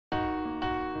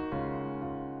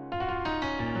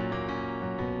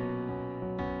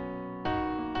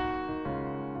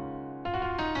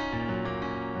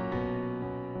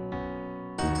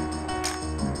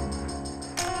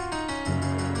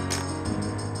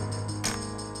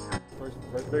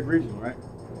First big regional, right?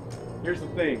 Here's the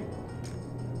thing.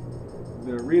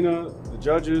 The arena, the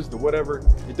judges, the whatever,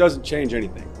 it doesn't change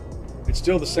anything. It's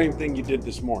still the same thing you did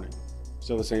this morning.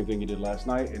 Still the same thing you did last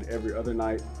night and every other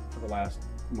night for the last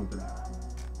month and a half.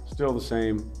 Still the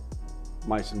same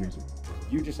mice and music.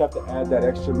 You just have to add that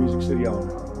extra Music City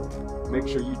element. Make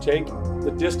sure you take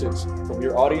the distance from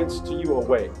your audience to you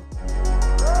away.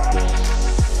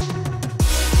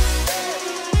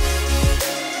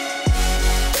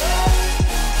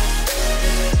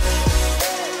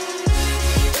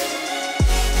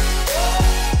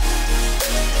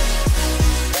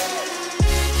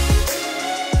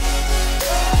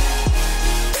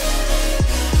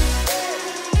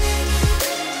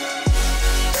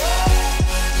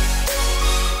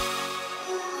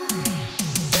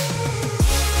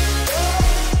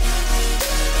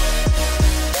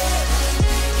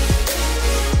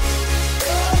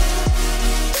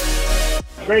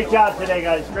 Great job today,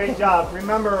 guys. Great job.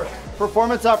 Remember,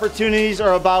 performance opportunities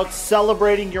are about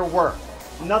celebrating your work.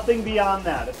 Nothing beyond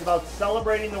that. It's about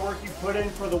celebrating the work you put in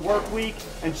for the work week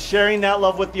and sharing that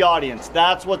love with the audience.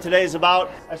 That's what today's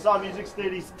about. I saw Music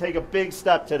City take a big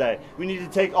step today. We need to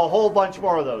take a whole bunch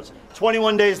more of those.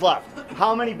 21 days left.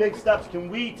 How many big steps can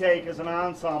we take as an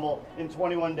ensemble in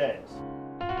 21 days?